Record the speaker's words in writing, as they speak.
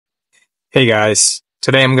Hey guys,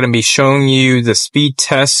 today I'm going to be showing you the speed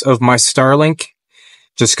test of my Starlink.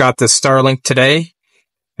 Just got the Starlink today,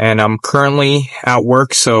 and I'm currently at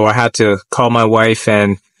work, so I had to call my wife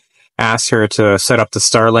and ask her to set up the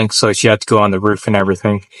Starlink, so she had to go on the roof and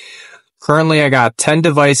everything. Currently, I got 10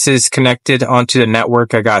 devices connected onto the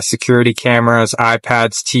network. I got security cameras,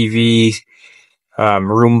 iPads, TV,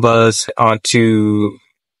 Roombas onto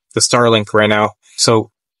the Starlink right now.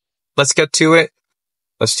 So let's get to it.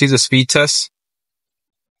 Let's do the speed test.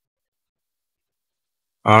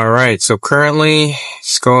 Alright, so currently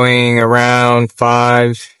it's going around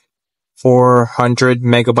 400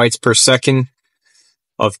 megabytes per second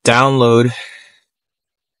of download.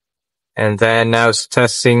 And then now it's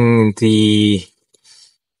testing the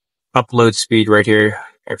upload speed right here,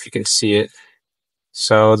 if you can see it.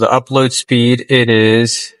 So the upload speed, it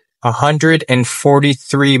is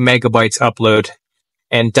 143 megabytes upload.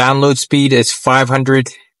 And download speed is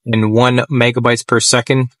 501 megabytes per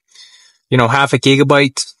second. You know, half a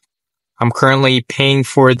gigabyte. I'm currently paying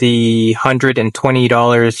for the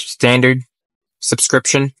 $120 standard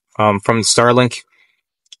subscription from Starlink.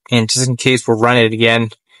 And just in case we'll run it again,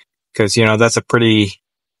 because, you know, that's a pretty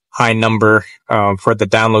high number for the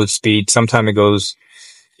download speed. Sometimes it goes,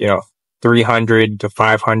 300 to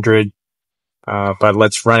 500. But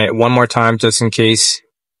let's run it one more time just in case.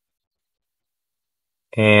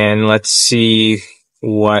 And let's see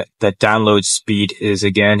what the download speed is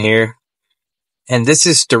again here. And this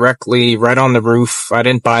is directly right on the roof. I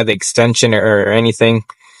didn't buy the extension or anything.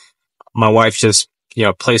 My wife just,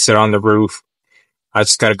 placed it on the roof. I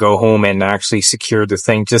just got to go home and actually secure the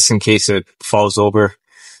thing just in case it falls over.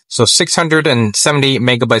 So 678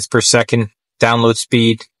 megabytes per second download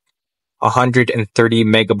speed, 130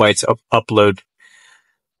 megabytes upload.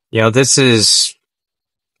 This is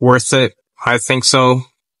worth it. I think so.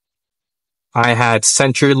 I had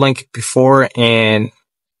CenturyLink before and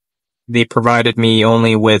they provided me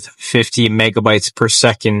only with 50 megabytes per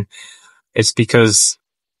second. It's because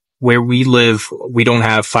where we live, we don't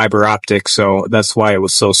have fiber optics, so that's why it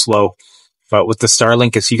was so slow. But with the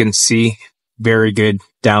Starlink, as you can see, very good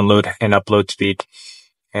download and upload speed.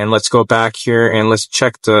 And let's go back here and let's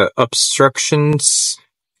check the obstructions.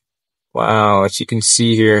 Wow, as you can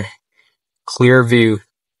see here, clear view.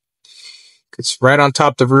 It's right on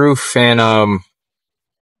top of the roof, and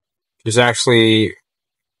there's actually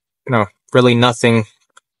really nothing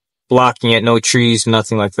blocking it, no trees,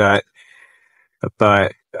 nothing like that.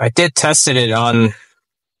 But I did test it on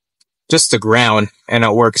just the ground, and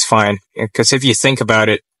it works fine. Because if you think about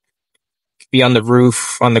it, be on the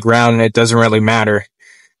roof, on the ground, it doesn't really matter.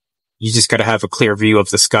 You just gotta have a clear view of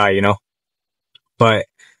the sky, But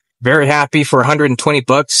very happy for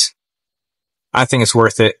 $120. I think it's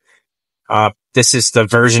worth it. This is the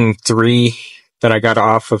version 3 that I got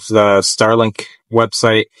off of the Starlink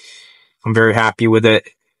website. I'm very happy with it,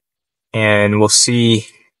 and we'll see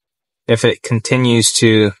if it continues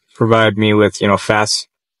to provide me with, fast,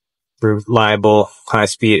 reliable,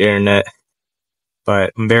 high-speed internet.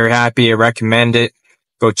 But I'm very happy. I recommend it.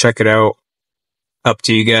 Go check it out. Up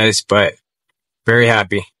to you guys, but very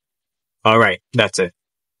happy. All right, that's it.